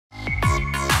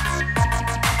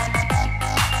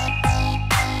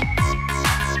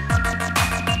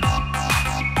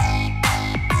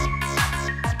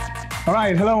All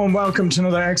right. Hello and welcome to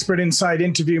another Expert Insight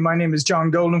interview. My name is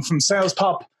John Golden from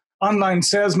SalesPOP, online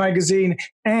sales magazine,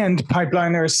 and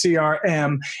Pipeliner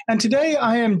CRM. And today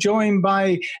I am joined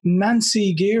by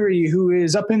Nancy Giere, who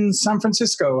is up in San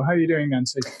Francisco. How are you doing,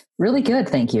 Nancy? Really good.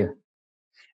 Thank you.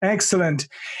 Excellent.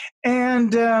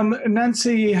 And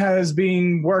Nancy has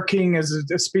been working as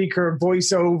a speaker,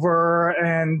 voiceover,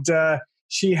 and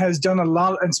she has done a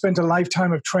lot and spent a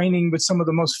lifetime of training with some of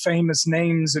the most famous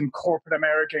names in corporate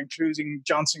America, including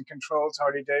Johnson Controls,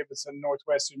 Harley Davidson,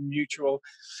 Northwestern Mutual.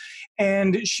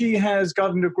 And she has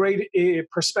gotten a great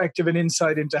perspective and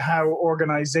insight into how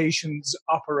organizations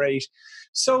operate.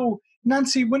 So,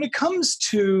 Nancy, when it comes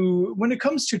to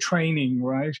training,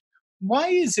 right? Why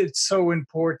is it so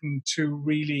important to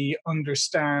really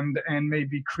understand and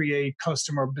maybe create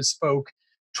customer bespoke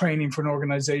training for an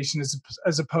organization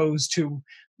as opposed to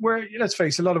where, let's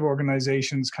face it, a lot of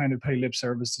organizations kind of pay lip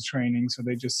service to training, so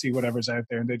they just see whatever's out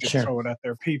there and they just throw it at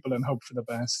their people and hope for the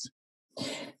best?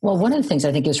 Well, one of the things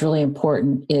I think is really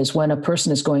important is when a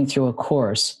person is going through a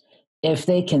course, if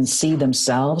they can see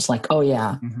themselves like, oh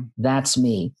yeah, that's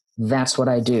me, that's what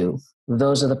I do,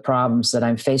 those are the problems that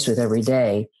I'm faced with every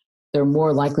day, they're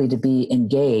more likely to be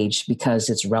engaged because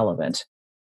it's relevant.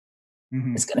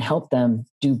 It's going to help them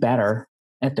do better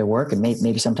at their work and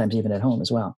maybe sometimes even at home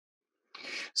as well.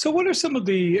 So what are some of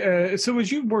the, so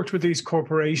as you've worked with these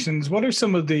corporations, what are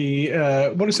some of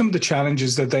the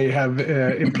challenges that they have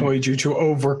employed you to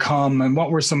overcome, and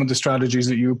what were some of the strategies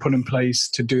that you put in place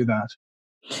to do that?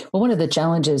 Well, one of the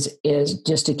challenges is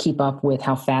just to keep up with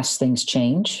how fast things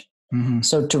change.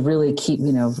 So to really keep,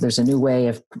 there's a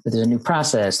new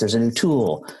process, there's a new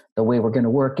tool. The way we're going to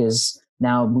work is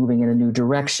now moving in a new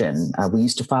direction. We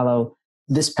used to follow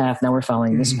this path, now we're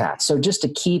following this path. So just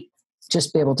be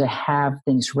able to have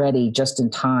things ready just in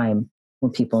time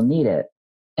when people need it.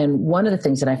 And one of the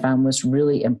things that I found was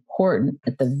really important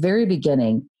at the very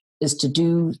beginning is to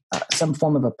do some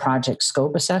form of a project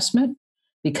scope assessment,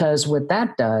 because what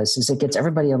that does is it gets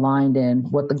everybody aligned in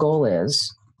what the goal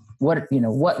is.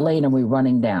 What lane are we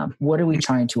running down? What are we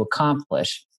trying to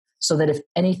accomplish? So that if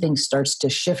anything starts to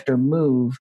shift or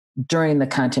move during the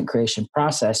content creation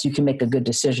process, you can make a good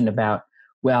decision about,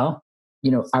 well,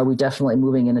 are we definitely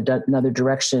moving in another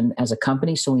direction as a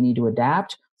company, so we need to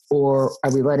adapt? Or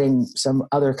are we letting some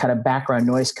other kind of background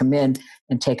noise come in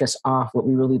and take us off what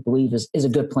we really believe is a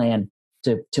good plan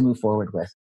to move forward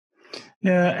with?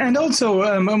 Yeah, and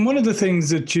also one of the things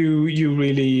that you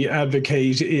really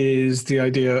advocate is the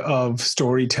idea of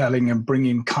storytelling and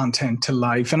bringing content to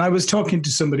life. And I was talking to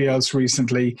somebody else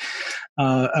recently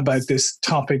about this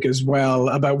topic as well,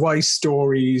 about why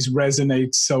stories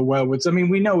resonate so well with. I mean,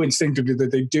 we know instinctively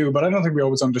that they do, but I don't think we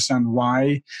always understand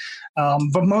why.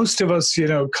 But most of us,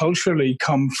 culturally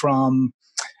come from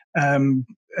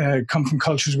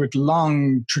cultures with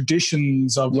long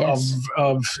traditions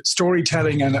of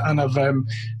storytelling and of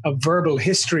verbal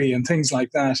history and things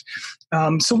like that.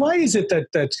 So why is it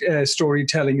that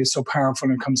storytelling is so powerful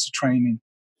when it comes to training?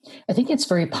 I think it's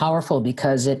very powerful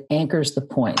because it anchors the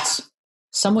points.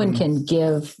 Someone can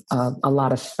give a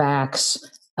lot of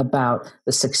facts about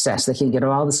the success. They can get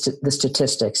all the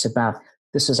statistics about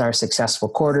this is our successful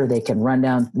quarter. They can run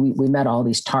down, we met all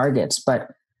these targets,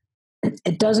 but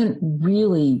it doesn't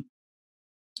really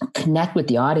connect with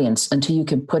the audience until you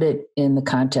can put it in the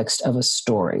context of a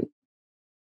story.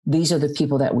 These are the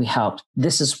people that we helped.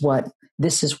 This is what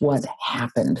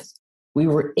happened. We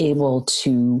were able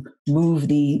to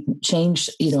change,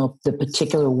 the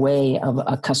particular way of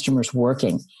a customer's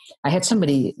working. I had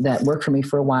somebody that worked for me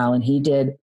for a while, and he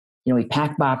did, he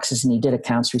packed boxes and he did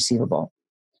accounts receivable.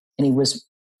 And he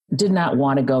did not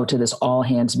want to go to this all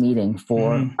hands meeting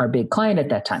for our big client at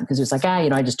that time, because it was like, I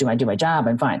do my job,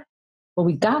 I'm fine. Well,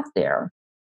 we got there,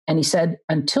 and he said,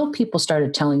 until people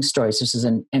started telling stories, this is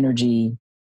an energy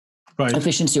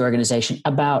efficiency organization,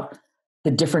 about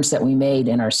the difference that we made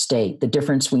in our state, the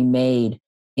difference we made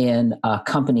in a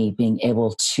company being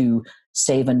able to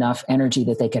save enough energy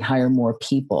that they could hire more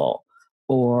people,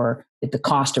 or if the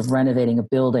cost of renovating a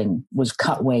building was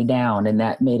cut way down, and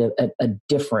that made a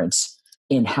difference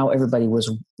in how everybody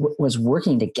was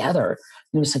working together.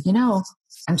 And it was like,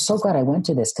 I'm so glad I went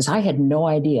to this, because I had no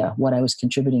idea what I was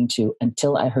contributing to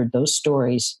until I heard those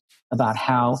stories about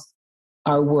how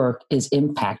our work is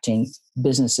impacting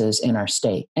businesses in our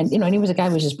state. And, and he was a guy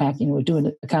who was just packing,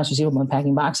 doing accounts receivable and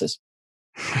packing boxes.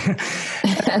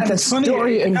 And the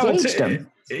story engaged him.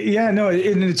 Yeah, no,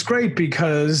 and it's great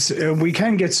because we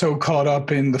can get so caught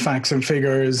up in the facts and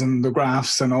figures and the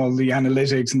graphs and all the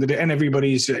analytics and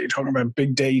everybody's talking about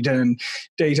big data and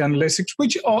data analytics,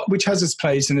 which has its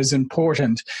place and is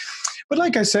important. But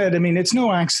like I said, I mean, it's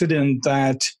no accident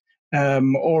that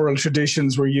oral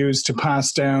traditions were used to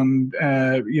pass down,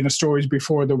 stories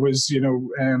before there was,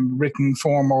 written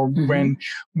form, or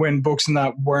when books and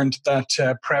that weren't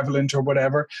that prevalent or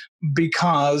whatever,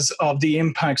 because of the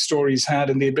impact stories had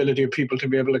and the ability of people to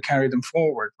be able to carry them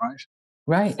forward, right?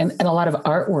 Right. And a lot of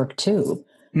artwork too.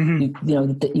 You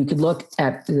could look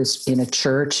at this in a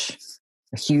church,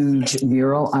 a huge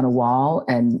mural on a wall,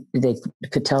 and they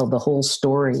could tell the whole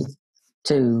story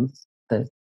to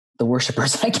the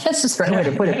worshipers, I guess is the right way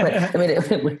to put it. But I mean,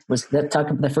 it was that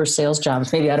talking about the first sales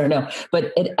jobs, maybe, I don't know,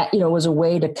 but it, was a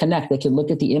way to connect. They could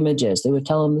look at the images, they would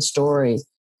tell them the story,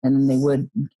 and then they would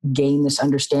gain this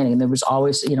understanding. And there was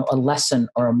always, a lesson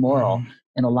or a moral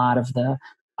in a lot of the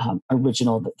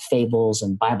original fables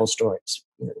and Bible stories.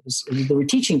 There were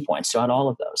teaching points throughout all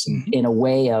of those in a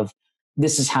way of,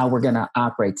 this is how we're going to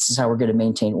operate. This is how we're going to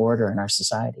maintain order in our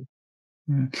society.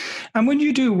 And when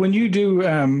you do,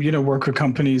 work with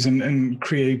companies and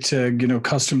create,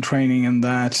 custom training and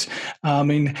that, I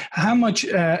mean, how much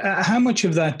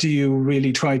of that do you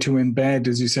really try to embed,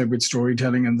 as you said, with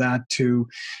storytelling and that to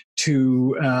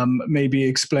maybe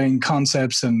explain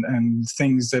concepts and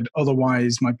things that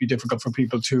otherwise might be difficult for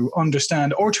people to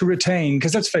understand or to retain?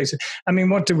 Because let's face it, I mean,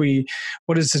 what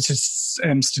is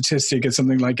the statistic? It's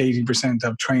something like 80%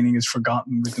 of training is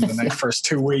forgotten within the next first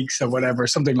 2 weeks or whatever,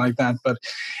 something like that. But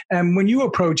when you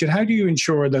approach it, how do you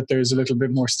ensure that there's a little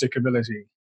bit more stickability,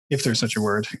 if there's such a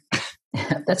word?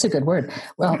 That's a good word.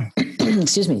 Well,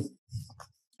 excuse me.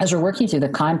 As we're working through the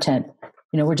content,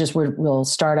 we'll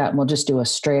start out and we'll just do a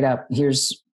straight up,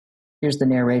 here's the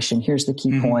narration, here's the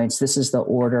key points, this is the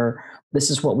order, this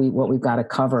is what we've got to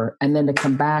cover. And then to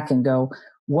come back and go,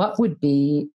 what would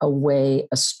be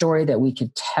a story that we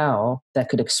could tell that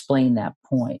could explain that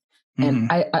point?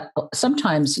 And I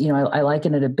sometimes, I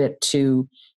liken it a bit to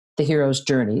the hero's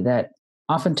journey, that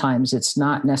oftentimes it's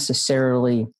not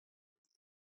necessarily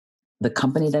the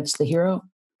company that's the hero,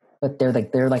 but they're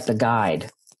like the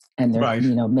guide. And they're, right.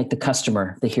 Make the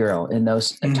customer the hero in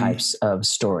those types of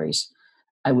stories.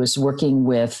 I was working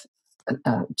with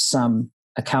some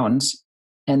accountants,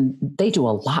 and they do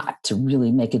a lot to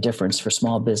really make a difference for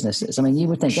small businesses. I mean, you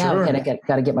would think, sure. I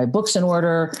got to get my books in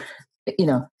order,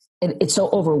 and it's so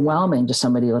overwhelming to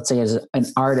somebody, let's say as an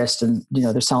artist, and,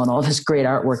 they're selling all this great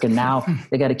artwork, and now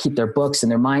they got to keep their books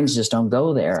and their minds just don't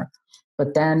go there.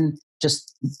 But then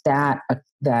just that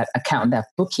accountant, that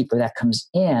bookkeeper that comes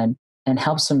in and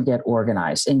helps them get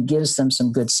organized and gives them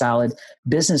some good, solid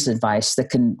business advice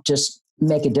that can just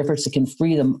make a difference, that can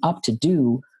free them up to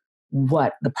do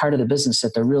what the part of the business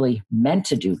that they're really meant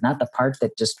to do, not the part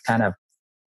that just kind of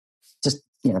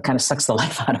sucks the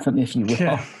life out of them, if you will.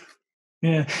 Yeah.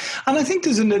 Yeah. And I think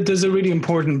there's a really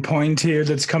important point here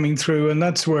that's coming through, and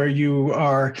that's where you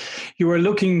are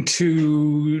looking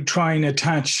to try and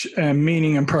attach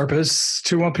meaning and purpose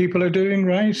to what people are doing,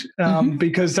 right?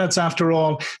 Because that's, after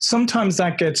all, sometimes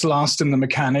that gets lost in the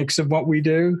mechanics of what we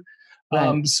do.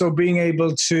 Right. So being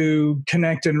able to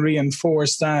connect and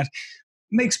reinforce that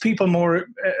makes people more,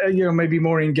 maybe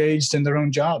more engaged in their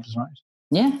own jobs, right?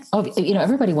 Yeah. Oh,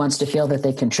 everybody wants to feel that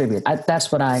they contribute.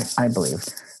 That's what I believe.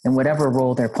 In whatever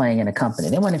role they're playing in a company,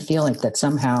 they want to feel like that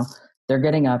somehow they're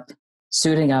getting up,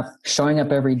 suiting up, showing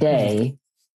up every day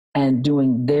and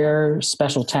doing their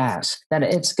special task, that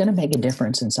it's going to make a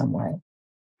difference in some way.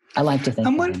 I like to think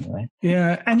that anyway.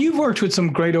 Yeah. And you've worked with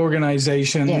some great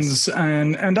organizations, yes.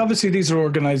 and obviously these are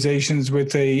organizations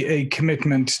with a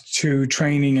commitment to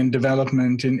training and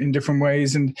development in different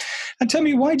ways. And tell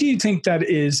me, why do you think that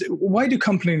is? Why do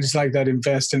companies like that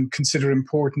invest and consider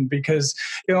important? Because,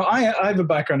 I have a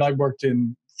background. I worked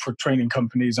for training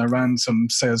companies. I ran some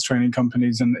sales training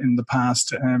companies in the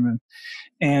past.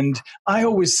 And I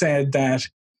always said that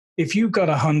if you've got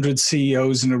 100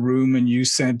 CEOs in a room and you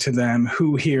said to them,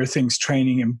 who here thinks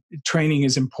training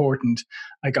is important,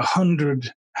 like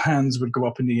 100 hands would go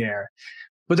up in the air.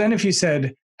 But then if you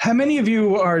said, how many of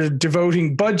you are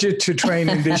devoting budget to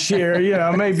training this year?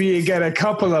 Maybe you get a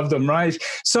couple of them, right?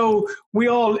 So we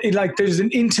all, there's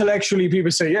intellectually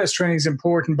people say, yes, training is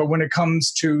important, but when it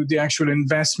comes to the actual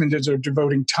investment or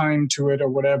devoting time to it or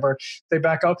whatever, they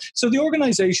back up. So the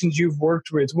organizations you've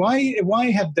worked with,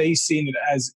 why have they seen it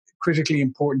as critically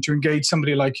important to engage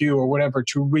somebody like you or whatever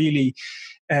to really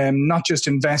not just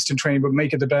invest in training, but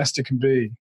make it the best it can be?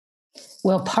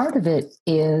 Well, part of it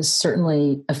is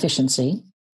certainly efficiency.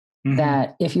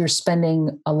 That if you're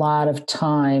spending a lot of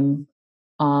time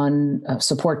on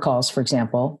support calls, for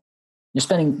example, you're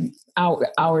spending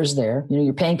hours there,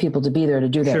 you're paying people to be there to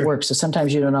do that work. So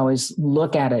sometimes you don't always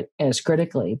look at it as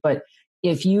critically, but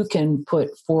if you can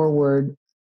put forward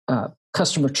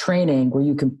customer training where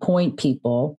you can point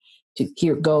people to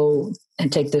here, go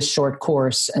and take this short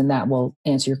course and that will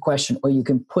answer your question. Or you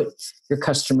can put your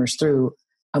customers through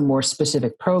a more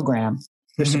specific program.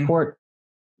 Your support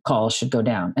calls should go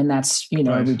down. And that's,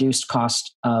 a reduced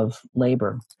cost of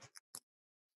labor.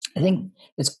 I think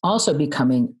it's also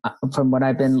becoming, from what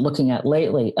I've been looking at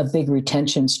lately, a big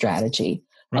retention strategy.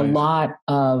 Right. A lot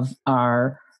of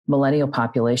our millennial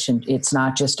population, it's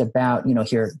not just about,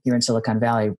 here in Silicon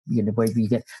Valley, where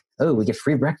we get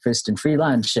free breakfast and free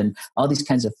lunch and all these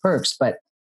kinds of perks, but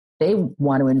they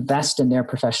want to invest in their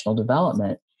professional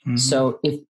development. So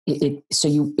if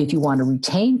you want to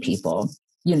retain people,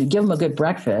 give them a good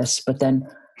breakfast, but then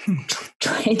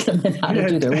train them in how to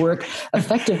do their work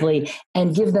effectively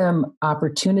and give them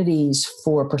opportunities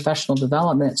for professional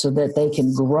development so that they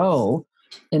can grow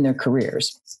in their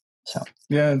careers. So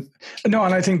and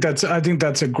I think that's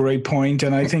a great point,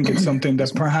 and I think it's something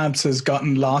that perhaps has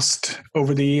gotten lost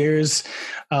over the years.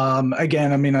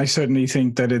 Again, I mean, I certainly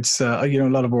think that it's a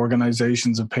lot of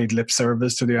organizations have paid lip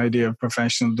service to the idea of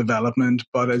professional development,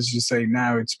 but as you say,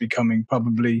 now it's becoming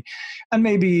probably, and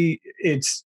maybe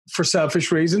it's for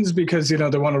selfish reasons because they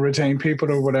want to retain people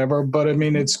or whatever. But I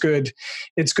mean, it's good.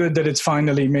 It's good that it's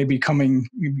finally maybe coming,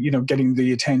 getting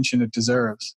the attention it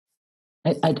deserves.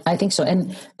 I think so.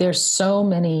 And there's so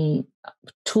many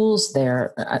tools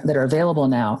there that are available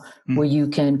now where you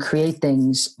can create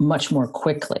things much more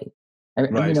quickly.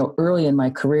 Right. Early in my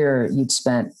career, you'd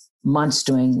spent months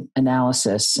doing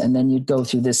analysis and then you'd go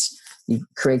through this, you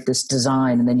create this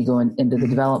design and then you go into the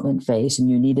development phase and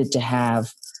you needed to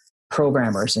have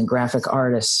programmers and graphic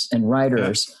artists and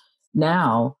writers. Yeah.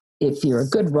 Now, if you're a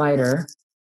good writer,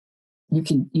 you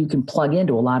can plug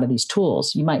into a lot of these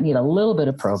tools. You might need a little bit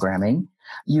of programming.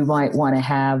 You might want to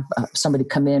have somebody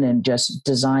come in and just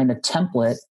design a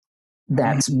template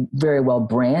that's very well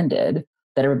branded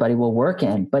that everybody will work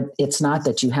in. But it's not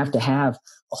that you have to have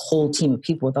a whole team of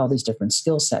people with all these different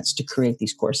skill sets to create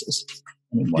these courses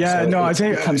anymore. Yeah, so I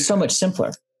think it becomes so much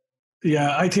simpler.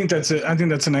 Yeah, I think that's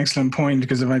an excellent point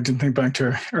because if I did think back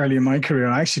to early in my career,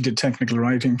 I actually did technical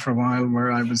writing for a while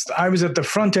where I was at the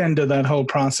front end of that whole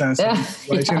process,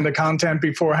 writing the content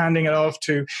before handing it off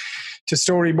to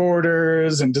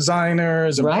storyboarders and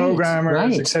designers and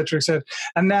programmers, et cetera, et cetera.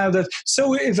 And now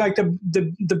so it's like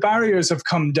the barriers have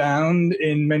come down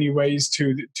in many ways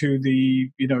to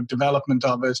the development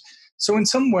of it. So in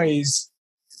some ways,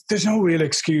 there's no real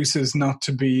excuses not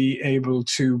to be able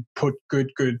to put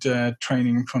good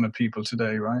training in front of people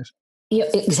today, right? Yeah,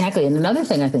 exactly. And another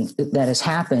thing I think that has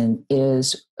happened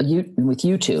is with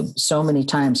YouTube. So many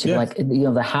times, like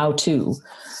the how-to,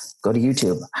 go to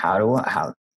YouTube. How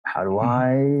do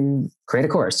I create a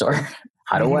course, or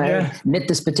how do I knit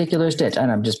this particular stitch?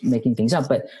 And I'm just making things up,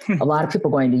 but a lot of people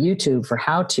going to YouTube for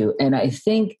how-to, and I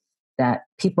think that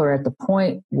people are at the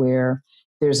point where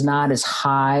there's not as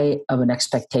high of an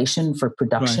expectation for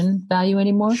production value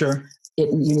anymore. Sure.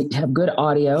 You need to have good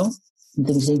audio.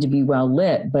 Things need to be well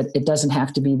lit, but it doesn't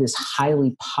have to be this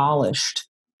highly polished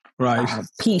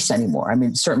piece anymore. I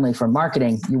mean, certainly for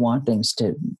marketing, you want things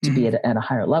to be at a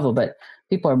higher level, but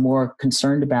people are more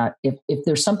concerned about if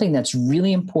there's something that's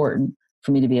really important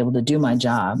for me to be able to do my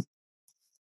job,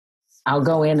 I'll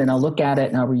go in and I'll look at it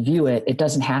and I'll review it. It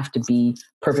doesn't have to be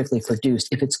perfectly produced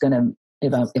if I'm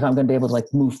going to be able to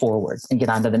move forward and get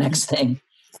on to the next thing.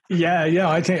 Yeah.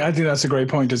 I think that's a great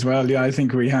point as well. Yeah, I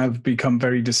think we have become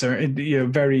very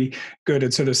very good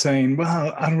at sort of saying,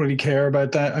 well, I don't really care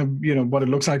about that. What it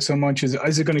looks like so much is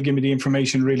it going to give me the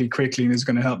information really quickly and is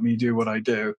going to help me do what I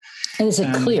do. And is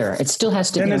it clear? It still has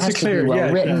to be,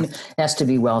 well written, has to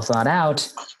be well thought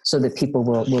out so that people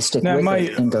will stick with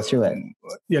it and go through it.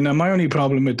 Now my only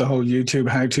problem with the whole YouTube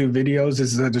how-to videos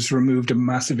is that it's removed a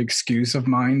massive excuse of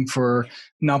mine for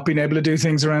not being able to do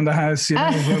things around the house.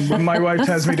 When my wife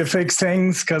tells me to fix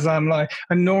things, because I'm like,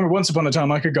 I know once upon a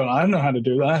time I could go, I don't know how to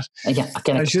do that.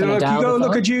 And she's like, you go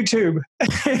look at YouTube.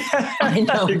 I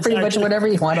know, exactly. Pretty much whatever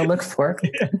you want to look for.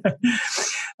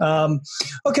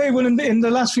 Okay, well, in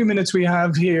the last few minutes we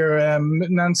have here,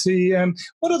 Nancy,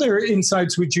 what other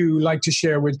insights would you like to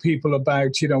share with people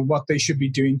about, what they should be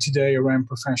doing today around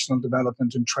professional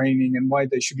development and training, and why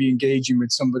they should be engaging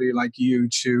with somebody like you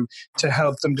to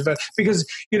help them develop? Because,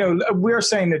 we're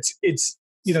saying it's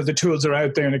the tools are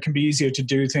out there and it can be easier to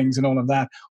do things and all of that.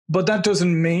 But that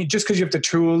doesn't mean, just because you have the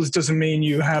tools doesn't mean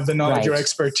you have the knowledge or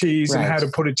expertise and how to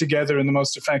put it together in the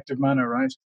most effective manner,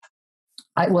 right?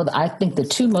 I think the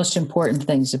two most important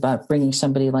things about bringing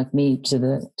somebody like me to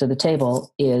the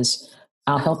table is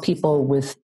I'll help people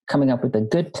with coming up with a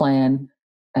good plan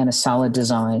and a solid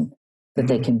design that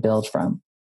they can build from.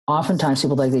 oftentimes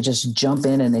people they just jump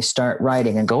in and they start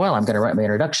writing and go, well, I'm going to write my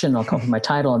introduction, I'll come up with my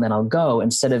title, and then I'll go,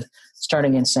 instead of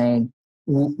starting and saying,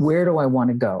 where do I want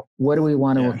to go? What do we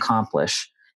want to accomplish?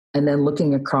 And then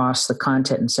looking across the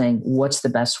content and saying, what's the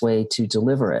best way to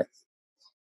deliver it?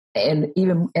 And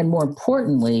more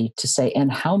importantly, to say, and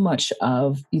how much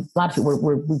of a lot of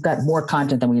people, we've got more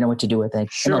content than we know what to do with it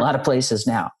in a lot of places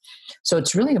now. So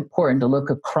it's really important to look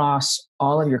across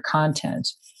all of your content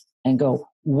and go,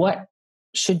 what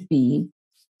should be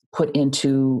put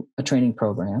into a training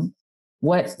program?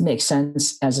 What makes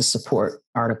sense as a support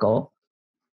article?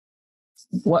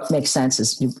 What makes sense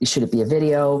is, should it be a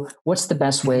video? What's the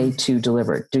best way to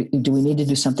deliver it? Do we need to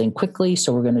do something quickly?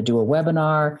 So we're going to do a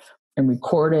webinar and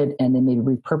record it and then maybe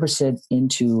repurpose it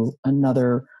into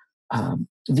another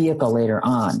vehicle later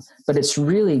on. But it's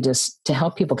really just to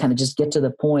help people kind of just get to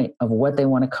the point of what they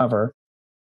want to cover,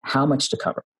 how much to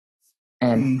cover,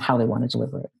 and how they want to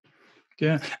deliver it.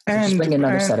 Yeah. So and bring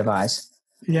another set of eyes.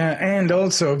 Yeah. And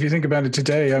also, if you think about it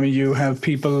today, I mean, you have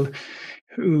people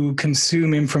who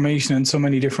consume information in so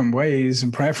many different ways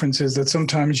and preferences that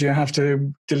sometimes you have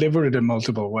to deliver it in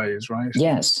multiple ways, right?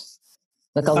 Yes.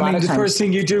 Like a lot I mean, of the times, first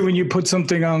thing you do when you put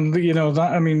something on,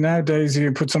 nowadays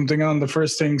you put something on, the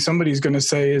first thing somebody's going to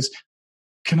say is,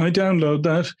 can I download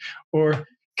that? Or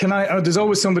there's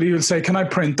always somebody who'll say, can I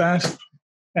print that?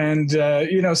 And,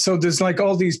 so there's like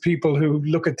all these people who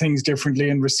look at things differently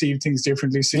and receive things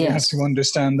differently. So you have to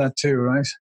understand that too, right?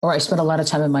 Or I spend a lot of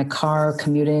time in my car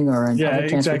commuting or in public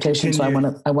transportation. Exactly.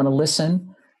 So I want to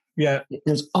listen. Yeah.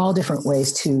 There's all different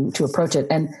ways to approach it.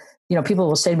 And, people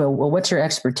will say to me, well, what's your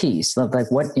expertise?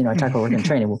 Like what, I talk about work and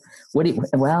training.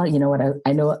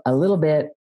 I know a little bit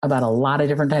about a lot of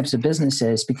different types of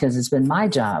businesses because it's been my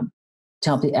job to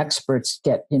help the experts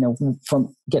get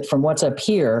from what's up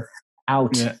here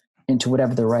out into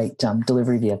whatever the right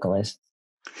delivery vehicle is.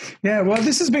 Yeah, well,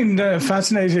 this has been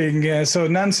fascinating. So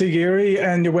Nancy Giere,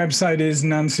 and your website is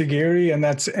Nancy Giere, and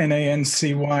that's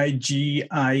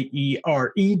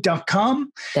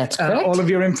NancyGiere.com. That's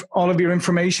correct. All of your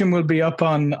information will be up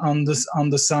on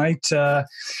the site.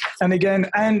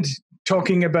 And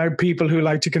talking about people who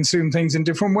like to consume things in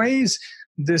different ways,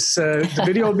 the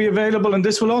video will be available, and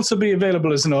this will also be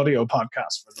available as an audio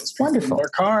podcast for those people Wonderful. in their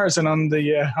cars and on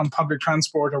public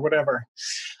transport or whatever.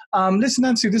 Listen,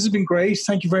 Nancy, this has been great.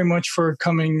 Thank you very much for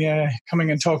coming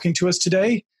and talking to us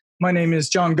today. My name is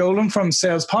John Golden from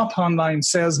SalesPOP, online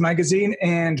sales magazine,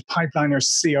 and Pipeliner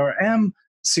CRM.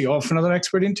 See you all for another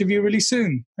expert interview really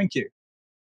soon. Thank you.